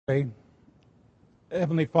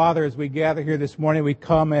Heavenly Father, as we gather here this morning, we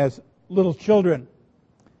come as little children.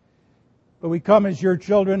 But we come as your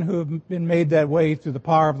children who have been made that way through the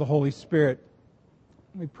power of the Holy Spirit.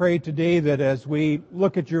 We pray today that as we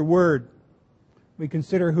look at your word, we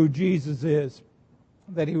consider who Jesus is,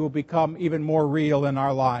 that he will become even more real in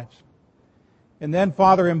our lives. And then,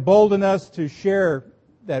 Father, embolden us to share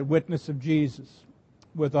that witness of Jesus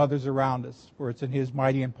with others around us. For it's in his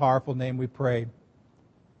mighty and powerful name we pray.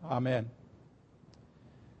 Amen.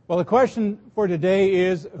 Well, the question for today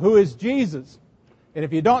is, who is Jesus? And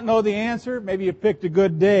if you don't know the answer, maybe you picked a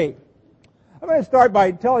good day. I'm going to start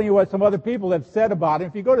by telling you what some other people have said about him.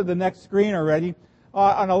 If you go to the next screen already,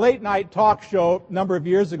 on a late night talk show a number of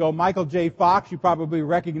years ago, Michael J. Fox, you probably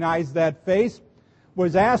recognize that face,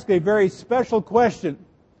 was asked a very special question.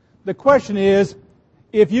 The question is,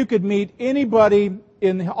 if you could meet anybody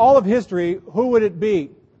in all of history, who would it be?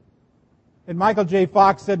 And Michael J.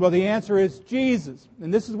 Fox said, well, the answer is Jesus.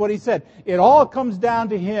 And this is what he said. It all comes down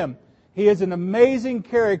to him. He is an amazing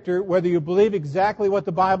character, whether you believe exactly what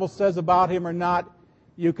the Bible says about him or not.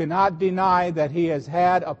 You cannot deny that he has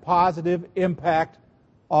had a positive impact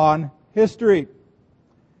on history.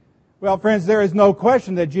 Well, friends, there is no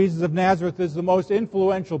question that Jesus of Nazareth is the most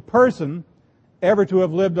influential person ever to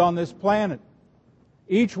have lived on this planet.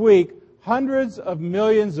 Each week, hundreds of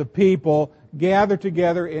millions of people gather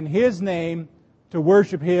together in his name to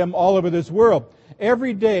worship him all over this world.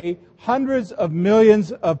 Every day, hundreds of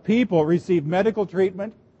millions of people receive medical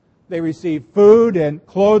treatment. They receive food and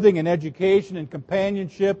clothing and education and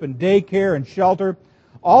companionship and daycare and shelter.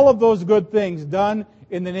 All of those good things done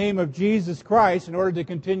in the name of Jesus Christ in order to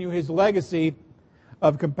continue his legacy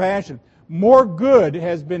of compassion. More good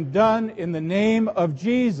has been done in the name of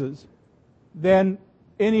Jesus than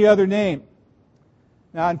any other name.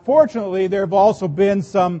 Now, unfortunately, there have also been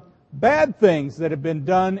some bad things that have been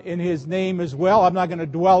done in his name as well. I'm not going to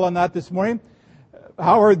dwell on that this morning.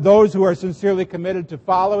 However, those who are sincerely committed to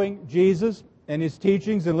following Jesus and his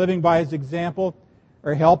teachings and living by his example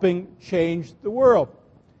are helping change the world.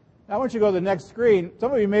 Now, I want you to go to the next screen.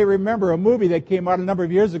 Some of you may remember a movie that came out a number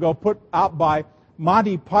of years ago, put out by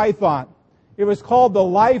Monty Python. It was called The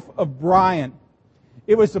Life of Brian.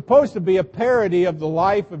 It was supposed to be a parody of the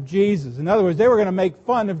life of Jesus. In other words, they were going to make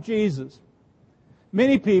fun of Jesus.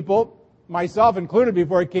 Many people, myself included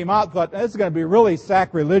before it came out, thought this is going to be really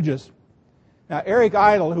sacrilegious. Now, Eric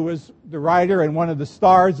Idle, who was the writer and one of the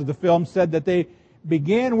stars of the film, said that they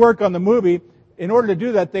began work on the movie. In order to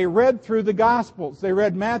do that, they read through the Gospels. They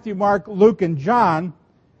read Matthew, Mark, Luke, and John.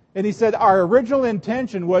 And he said, our original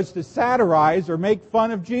intention was to satirize or make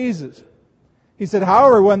fun of Jesus. He said,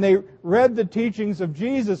 however, when they read the teachings of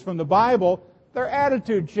Jesus from the Bible, their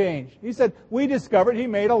attitude changed. He said, we discovered he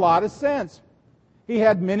made a lot of sense. He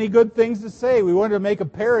had many good things to say. We wanted to make a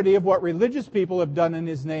parody of what religious people have done in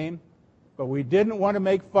his name, but we didn't want to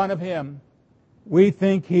make fun of him. We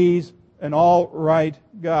think he's an all right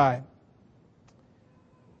guy.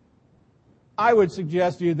 I would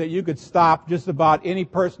suggest to you that you could stop just about any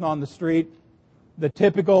person on the street, the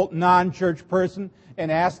typical non-church person, and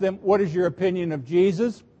ask them, what is your opinion of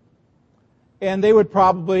Jesus? And they would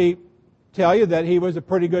probably tell you that he was a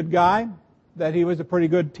pretty good guy, that he was a pretty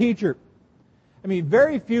good teacher. I mean,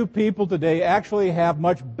 very few people today actually have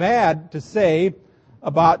much bad to say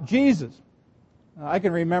about Jesus. I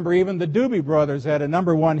can remember even the Doobie Brothers had a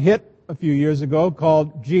 #1 hit a few years ago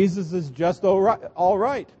called Jesus is Just All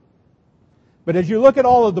Right. But as you look at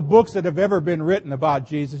all of the books that have ever been written about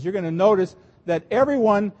Jesus, you're going to notice that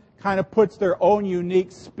everyone kind of puts their own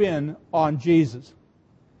unique spin on Jesus.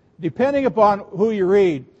 Depending upon who you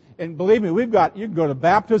read, and believe me, you can go to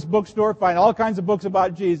Baptist bookstore, find all kinds of books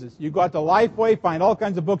about Jesus. You go out to Lifeway, find all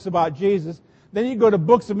kinds of books about Jesus. Then you go to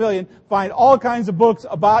Books A Million, find all kinds of books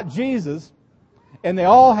about Jesus. And they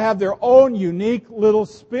all have their own unique little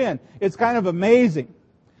spin. It's kind of amazing.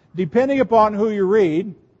 Depending upon who you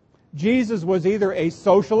read, Jesus was either a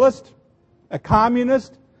socialist, a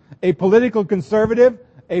communist, a political conservative,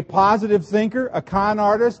 a positive thinker, a con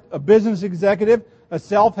artist, a business executive, a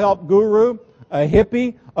self-help guru, a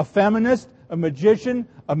hippie, a feminist, a magician,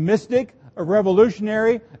 a mystic, a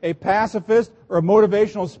revolutionary, a pacifist, or a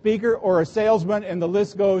motivational speaker, or a salesman, and the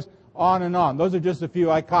list goes on and on. Those are just a few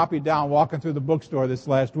I copied down walking through the bookstore this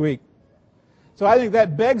last week. So I think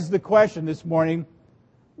that begs the question this morning,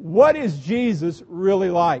 what is Jesus really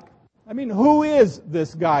like? I mean, who is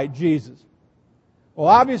this guy, Jesus? Well,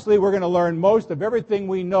 obviously, we're going to learn most of everything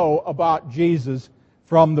we know about Jesus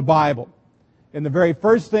from the Bible. And the very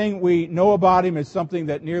first thing we know about him is something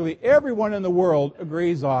that nearly everyone in the world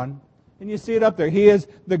agrees on. And you see it up there. He is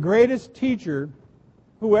the greatest teacher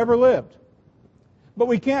who ever lived. But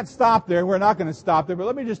we can't stop there. We're not going to stop there. But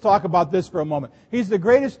let me just talk about this for a moment. He's the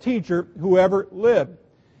greatest teacher who ever lived.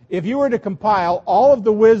 If you were to compile all of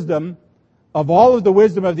the wisdom of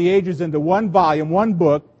the ages into one volume, one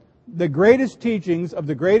book, the greatest teachings of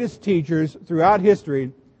the greatest teachers throughout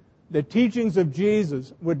history, the teachings of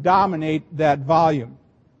Jesus would dominate that volume.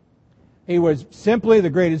 He was simply the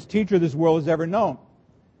greatest teacher this world has ever known.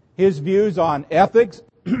 His views on ethics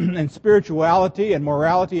and spirituality and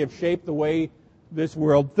morality have shaped the way this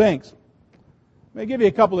world thinks. Let me give you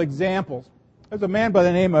a couple examples. There's a man by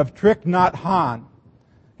the name of Thich Nhat Hanh.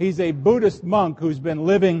 He's a Buddhist monk who's been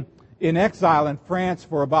living in exile in France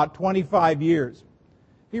for about 25 years.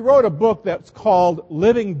 He wrote a book that's called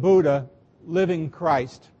Living Buddha, Living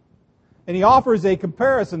Christ. And he offers a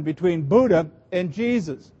comparison between Buddha and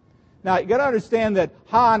Jesus. Now, you got to understand that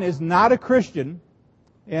Hanh is not a Christian.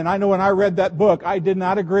 And I know when I read that book, I did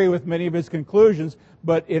not agree with many of his conclusions.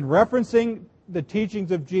 But in referencing the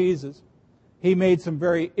teachings of Jesus, he made some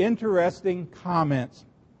very interesting comments.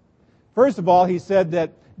 First of all, he said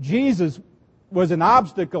that Jesus was an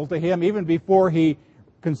obstacle to him even before he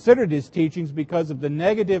considered his teachings because of the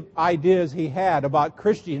negative ideas he had about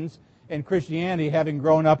Christians and Christianity, having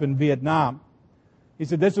grown up in Vietnam. He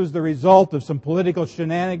said this was the result of some political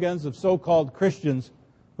shenanigans of so-called Christians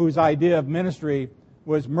whose idea of ministry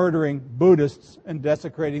was murdering Buddhists and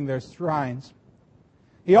desecrating their shrines.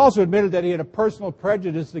 He also admitted that he had a personal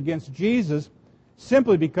prejudice against Jesus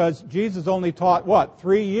simply because Jesus only taught,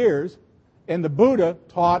 3 years, and the Buddha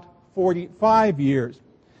taught 45 years.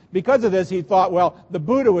 Because of this, he thought, well, the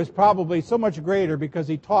Buddha was probably so much greater because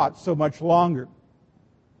he taught so much longer.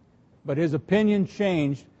 But his opinion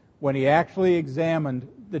changed when he actually examined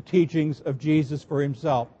the teachings of Jesus for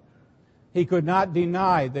himself. He could not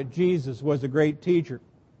deny that Jesus was a great teacher.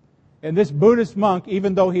 And this Buddhist monk,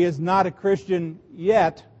 even though he is not a Christian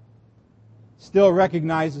yet, still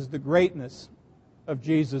recognizes the greatness of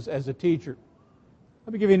Jesus as a teacher.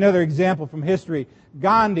 Let me give you another example from history.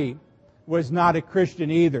 Gandhi was not a Christian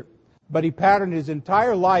either, but he patterned his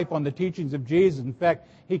entire life on the teachings of Jesus. In fact,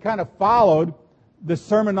 he kind of followed the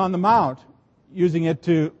Sermon on the Mount, using it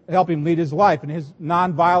to help him lead his life. And his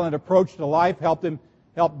nonviolent approach to life helped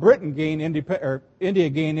India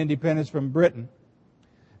gain independence from Britain.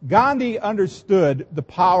 Gandhi understood the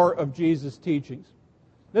power of Jesus' teachings.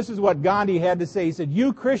 This is what Gandhi had to say. He said,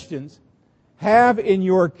 "You Christians have in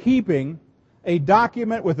your keeping a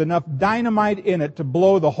document with enough dynamite in it to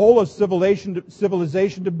blow the whole of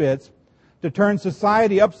civilization to bits, to turn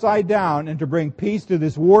society upside down, and to bring peace to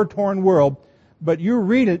this war-torn world, but you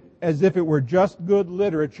read it as if it were just good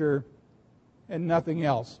literature and nothing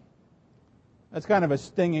else." That's kind of a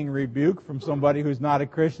stinging rebuke from somebody who's not a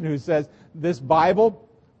Christian, who says, this Bible,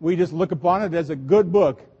 we just look upon it as a good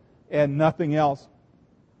book and nothing else.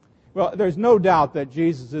 Well, there's no doubt that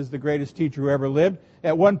Jesus is the greatest teacher who ever lived.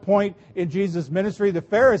 At one point in Jesus' ministry, the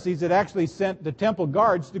Pharisees had actually sent the temple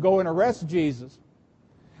guards to go and arrest Jesus.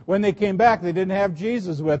 When they came back, they didn't have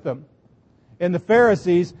Jesus with them. And the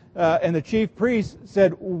Pharisees and the chief priests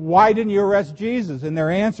said, "Why didn't you arrest Jesus?" And their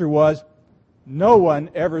answer was, "No one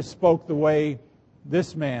ever spoke the way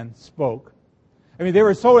this man spoke." I mean, they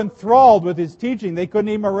were so enthralled with his teaching, they couldn't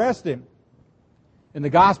even arrest him. In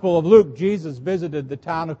the Gospel of Luke, Jesus visited the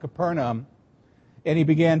town of Capernaum, and he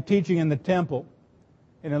began teaching in the temple.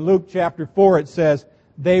 And in Luke chapter 4, it says,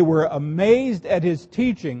 they were amazed at his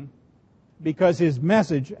teaching because his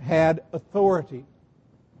message had authority.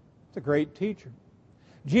 It's a great teacher.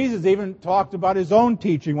 Jesus even talked about his own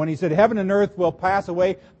teaching when he said, "Heaven and earth will pass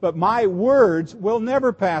away, but my words will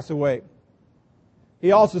never pass away."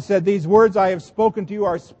 He also said, "These words I have spoken to you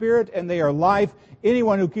are spirit and they are life.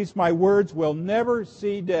 Anyone who keeps my words will never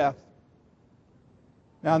see death."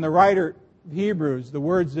 Now, in the writer of Hebrews, the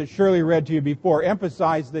words that Shirley read to you before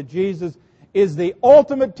emphasize that Jesus is the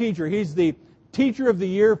ultimate teacher. He's the teacher of the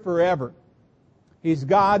year forever. He's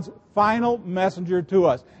God's final messenger to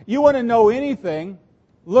us. You want to know anything,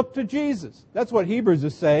 look to Jesus. That's what Hebrews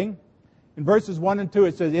is saying. In verses 1 and 2,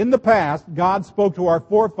 it says, "In the past, God spoke to our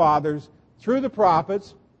forefathers through the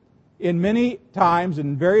prophets in many times and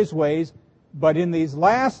in various ways, but in these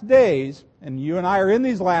last days," and you and I are in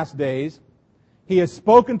these last days, "He has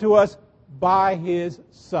spoken to us by His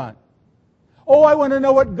Son." Oh, I want to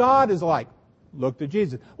know what God is like. Look to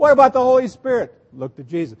Jesus. What about the Holy Spirit? Look to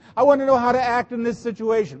Jesus. I want to know how to act in this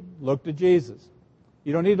situation. Look to Jesus.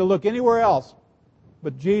 You don't need to look anywhere else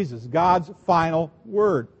but Jesus, God's final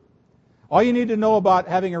word. All you need to know about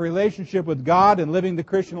having a relationship with God and living the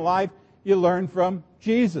Christian life, you learn from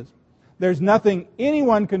Jesus. There's nothing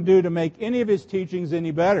anyone can do to make any of His teachings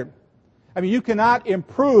any better. I mean, you cannot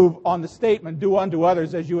improve on the statement, "Do unto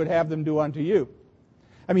others as you would have them do unto you."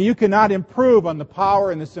 I mean, you cannot improve on the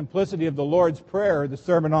power and the simplicity of the Lord's Prayer or the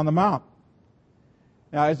Sermon on the Mount.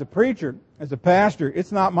 Now, as a preacher, as a pastor,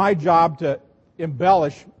 it's not my job to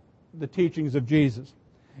embellish the teachings of Jesus.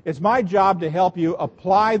 It's my job to help you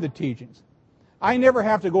apply the teachings. I never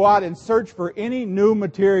have to go out and search for any new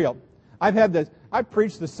material. I've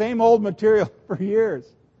preached the same old material for years.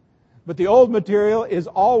 But the old material is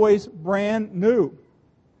always brand new.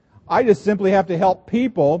 I just simply have to help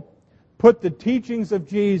people put the teachings of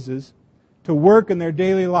Jesus to work in their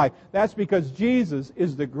daily life. That's because Jesus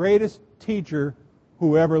is the greatest teacher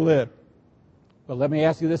who ever lived. But let me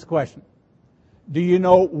ask you this question. Do you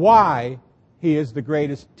know why He is the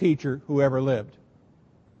greatest teacher who ever lived?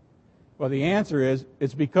 Well, the answer is,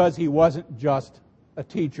 it's because He wasn't just a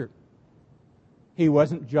teacher. He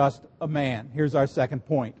wasn't just a man. Here's our second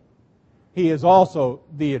point. He is also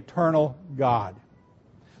the eternal God.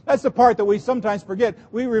 That's the part that we sometimes forget.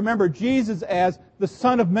 We remember Jesus as the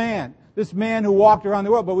Son of Man, this man who walked around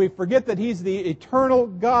the world, but we forget that He's the eternal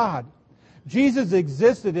God. Jesus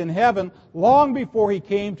existed in heaven long before He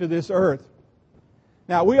came to this earth.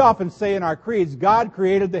 Now, we often say in our creeds, God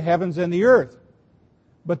created the heavens and the earth.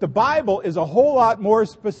 But the Bible is a whole lot more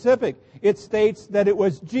specific. It states that it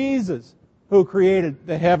was Jesus who created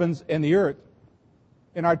the heavens and the earth.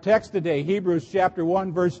 In our text today, Hebrews chapter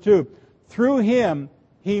 1, verse 2, through Him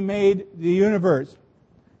He made the universe.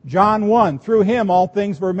 John 1, through Him all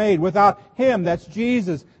things were made. Without Him, that's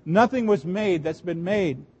Jesus, nothing was made that's been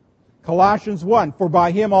made. Colossians 1, for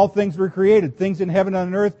by Him all things were created, things in heaven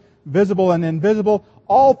and on earth, visible and invisible.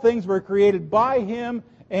 All things were created by Him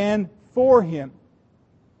and for Him.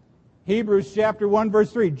 Hebrews chapter 1,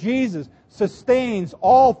 verse 3, Jesus sustains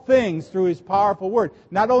all things through His powerful word.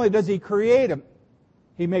 Not only does He create them,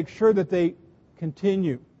 He makes sure that they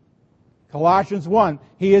continue. Colossians 1,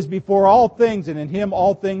 He is before all things, and in Him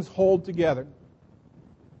all things hold together.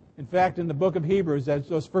 In fact, in the book of Hebrews, that's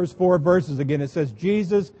those first 4 verses again, it says,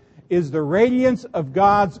 Jesus is the radiance of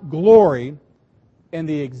God's glory and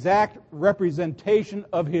the exact representation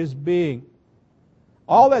of His being.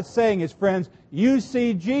 All that's saying is, friends, you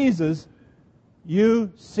see Jesus,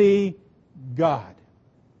 you see God.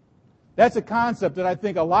 That's a concept that I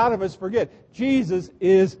think a lot of us forget. Jesus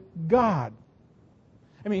is God.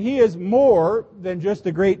 I mean, He is more than just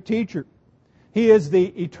a great teacher. He is the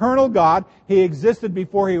eternal God. He existed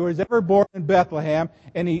before He was ever born in Bethlehem,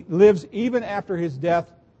 and He lives even after His death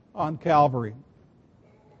on Calvary.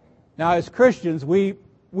 Now, as Christians, we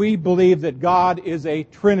believe that God is a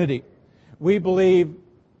Trinity. We believe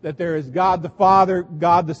that there is God the Father,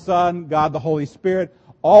 God the Son, God the Holy Spirit.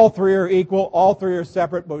 All three are equal, all three are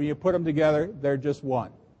separate, but when you put them together, they're just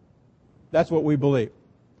one. That's what we believe.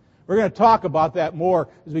 We're going to talk about that more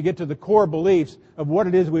as we get to the core beliefs of what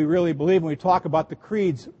it is we really believe when we talk about the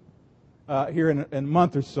creeds here in a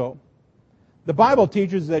month or so. The Bible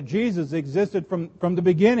teaches that Jesus existed from the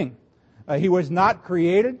beginning. He was not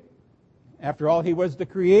created. After all, He was the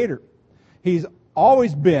Creator. He's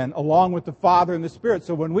always been along with the Father and the Spirit.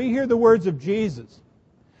 So when we hear the words of Jesus,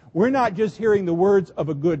 we're not just hearing the words of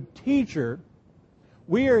a good teacher.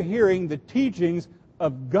 We are hearing the teachings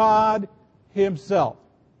of God Himself.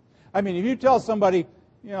 I mean, if you tell somebody,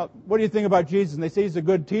 what do you think about Jesus? And they say He's a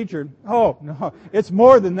good teacher. Oh, no, it's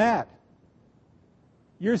more than that.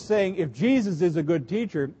 You're saying if Jesus is a good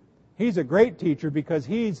teacher, He's a great teacher because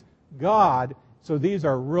He's God. So these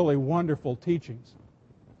are really wonderful teachings.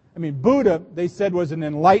 I mean, Buddha, they said, was an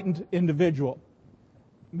enlightened individual,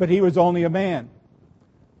 but he was only a man.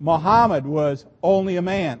 Muhammad was only a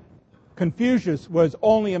man. Confucius was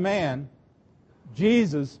only a man.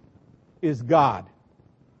 Jesus is God.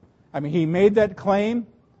 I mean, He made that claim.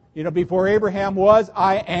 Before Abraham was,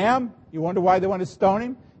 I am. You wonder why they want to stone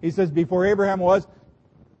Him? He says, before Abraham was,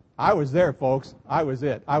 I was there, folks. I was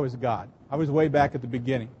it. I was God. I was way back at the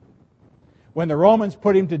beginning. When the Romans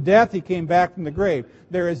put Him to death, He came back from the grave.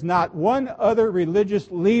 There is not one other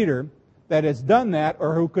religious leader that has done that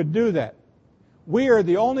or who could do that. We are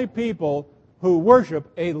the only people who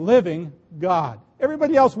worship a living God.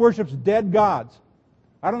 Everybody else worships dead gods.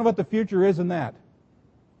 I don't know what the future is in that.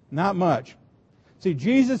 Not much. See,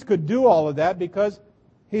 Jesus could do all of that because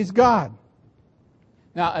He's God.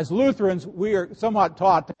 Now, as Lutherans, we are somewhat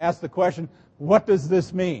taught to ask the question, what does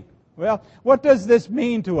this mean? Well, what does this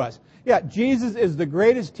mean to us? Yeah, Jesus is the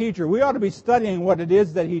greatest teacher. We ought to be studying what it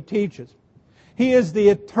is that He teaches. He is the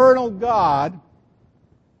eternal God.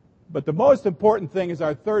 But the most important thing is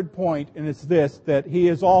our third point, and it's this, that He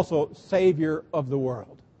is also Savior of the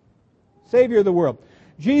world. Savior of the world.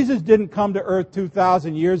 Jesus didn't come to earth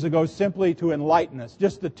 2,000 years ago simply to enlighten us,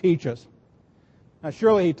 just to teach us. Now,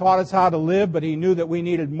 surely He taught us how to live, but He knew that we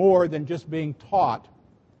needed more than just being taught.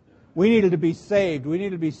 We needed to be saved. We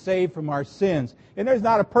needed to be saved from our sins. And there's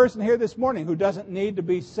not a person here this morning who doesn't need to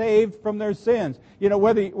be saved from their sins. You know,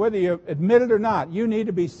 whether you admit it or not, you need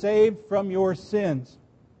to be saved from your sins.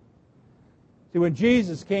 See, when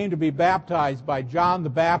Jesus came to be baptized by John the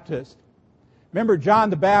Baptist, remember John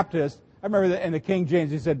the Baptist, I remember that in the King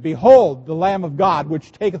James, he said, "Behold, the Lamb of God,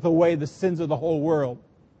 which taketh away the sins of the whole world."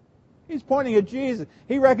 He's pointing at Jesus.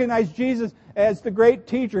 He recognized Jesus as the great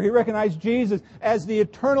teacher. He recognized Jesus as the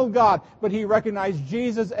eternal God. But he recognized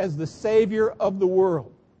Jesus as the Savior of the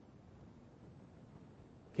world.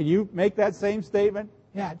 Can you make that same statement?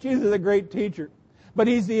 Yeah, Jesus is a great teacher. But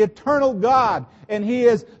He's the eternal God. And He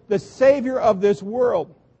is the Savior of this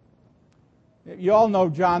world. You all know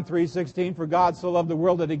John 3:16, "For God so loved the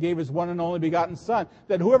world that He gave His one and only begotten Son,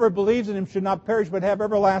 that whoever believes in Him should not perish but have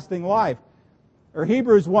everlasting life." Or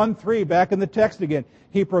Hebrews 1:3, back in the text again.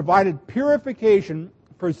 He provided purification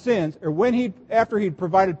for sins, or after He'd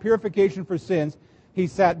provided purification for sins, He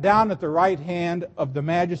sat down at the right hand of the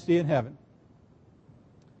Majesty in heaven.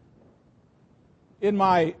 In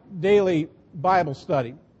my daily Bible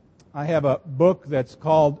study, I have a book that's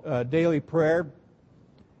called Daily Prayer.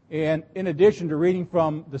 And in addition to reading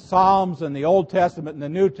from the Psalms and the Old Testament and the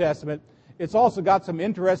New Testament, it's also got some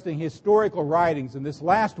interesting historical writings. And this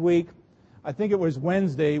last week, I think it was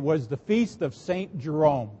Wednesday, was the feast of St.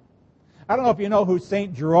 Jerome. I don't know if you know who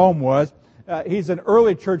St. Jerome was. He's an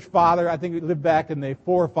early church father. I think he lived back in the 400s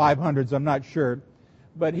or 500s, I'm not sure.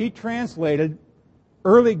 But he translated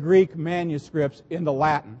early Greek manuscripts into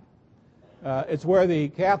Latin. It's where the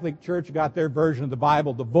Catholic Church got their version of the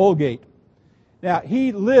Bible, the Vulgate. Now,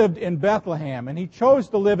 he lived in Bethlehem, and he chose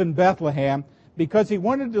to live in Bethlehem because he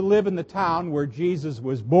wanted to live in the town where Jesus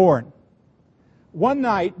was born. One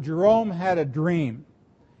night, Jerome had a dream.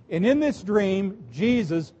 And in this dream,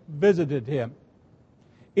 Jesus visited him.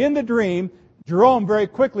 In the dream, Jerome very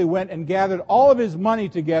quickly went and gathered all of his money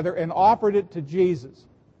together and offered it to Jesus.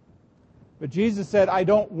 But Jesus said, "I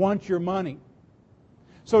don't want your money."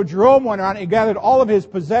 So Jerome went around and gathered all of his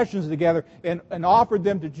possessions together and offered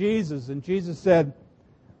them to Jesus. And Jesus said,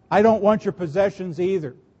 "I don't want your possessions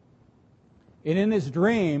either." And in his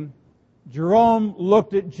dream, Jerome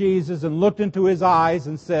looked at Jesus and looked into his eyes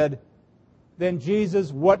and said, "Then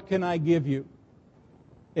Jesus, what can I give you?"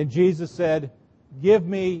 And Jesus said, "Give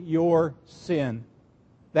me your sin.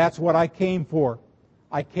 That's what I came for.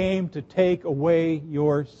 I came to take away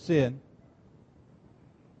your sin."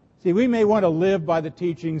 See, we may want to live by the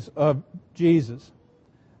teachings of Jesus,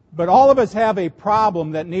 but all of us have a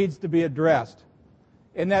problem that needs to be addressed.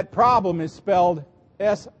 And that problem is spelled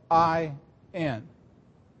S-I-N.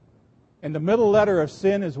 And the middle letter of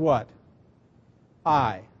sin is what?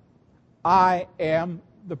 I. I am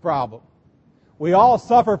the problem. We all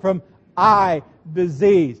suffer from I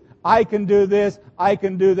disease. I can do this. I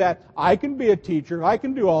can do that. I can be a teacher. I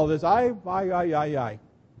can do all this. I.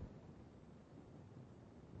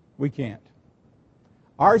 We can't.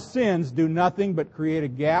 Our sins do nothing but create a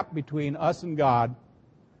gap between us and God.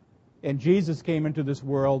 And Jesus came into this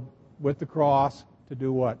world with the cross to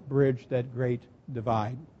do what? Bridge that great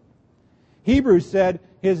divide. Hebrews said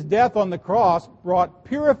His death on the cross brought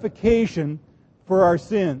purification for our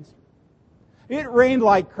sins. It rained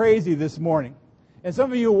like crazy this morning. And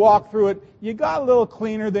some of you walked through it. You got a little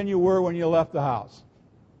cleaner than you were when you left the house.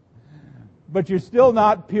 But you're still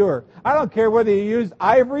not pure. I don't care whether you use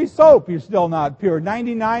Ivory soap, you're still not pure.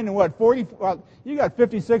 99 and what? 40? Well, you got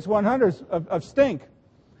 56 100s of stink,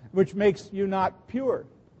 which makes you not pure.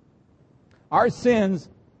 Our sins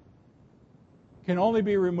can only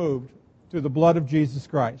be removed through the blood of Jesus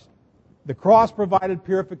Christ. The cross provided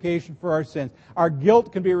purification for our sins. Our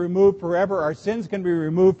guilt can be removed forever. Our sins can be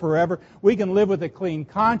removed forever. We can live with a clean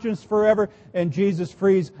conscience forever. And Jesus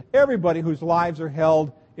frees everybody whose lives are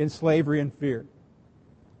held in slavery and fear.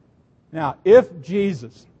 Now, if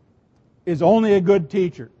Jesus is only a good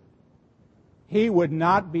teacher, He would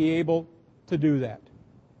not be able to do that.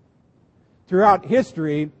 Throughout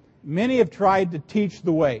history, many have tried to teach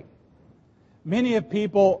the way. Many of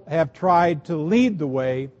people have tried to lead the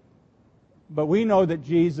way, but we know that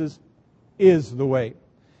Jesus is the way.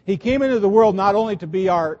 He came into the world not only to be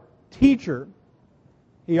our teacher,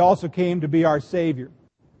 He also came to be our Savior.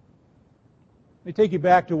 Let me take you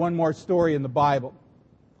back to one more story in the Bible.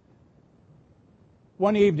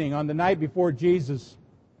 One evening, on the night before Jesus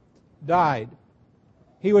died,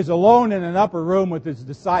 He was alone in an upper room with His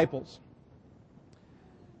disciples.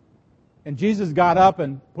 And Jesus got up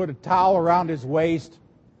and put a towel around His waist,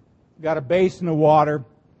 got a basin of water,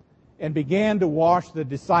 and began to wash the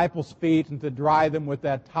disciples' feet and to dry them with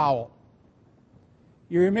that towel.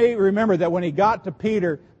 You may remember that when He got to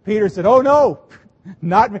Peter, Peter said, "Oh no,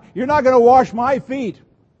 You're not going to wash my feet.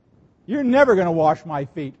 You're never going to wash my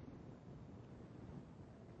feet.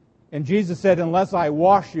 And Jesus said, unless I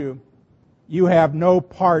wash you, you have no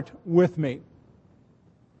part with me.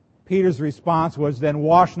 Peter's response was, then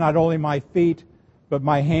wash not only my feet, but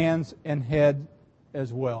my hands and head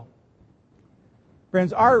as well.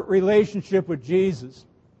 Friends, our relationship with Jesus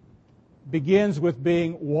begins with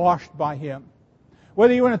being washed by Him.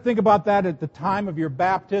 Whether you want to think about that at the time of your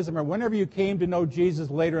baptism or whenever you came to know Jesus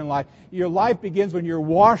later in life, your life begins when you're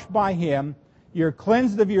washed by Him, you're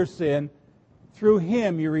cleansed of your sin, through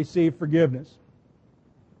Him you receive forgiveness.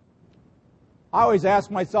 I always ask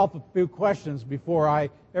myself a few questions before I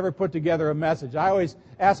ever put together a message. I always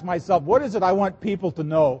ask myself, what is it I want people to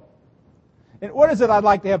know? And what is it I'd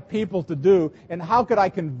like to have people to do? And how could I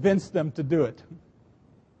convince them to do it?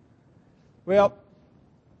 Well,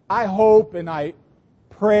 I hope and I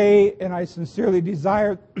pray and I sincerely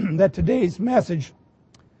desire that today's message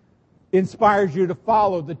inspires you to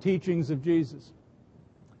follow the teachings of Jesus,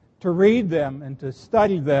 to read them and to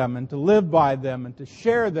study them and to live by them and to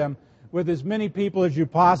share them with as many people as you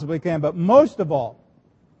possibly can. But most of all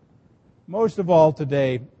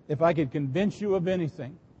today, if I could convince you of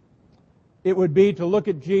anything, it would be to look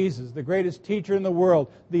at Jesus, the greatest teacher in the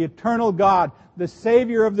world, the eternal God, the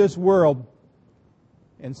Savior of this world,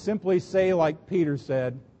 and simply say like Peter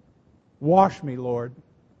said, wash me, Lord,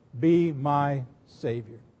 be my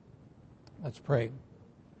Savior. Let's pray.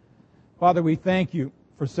 Father, we thank you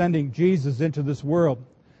for sending Jesus into this world.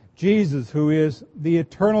 Jesus, who is the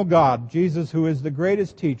eternal God. Jesus, who is the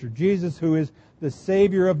greatest teacher. Jesus, who is the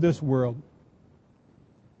Savior of this world.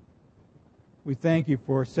 We thank you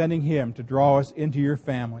for sending Him to draw us into your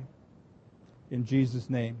family. In Jesus'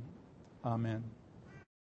 name, amen.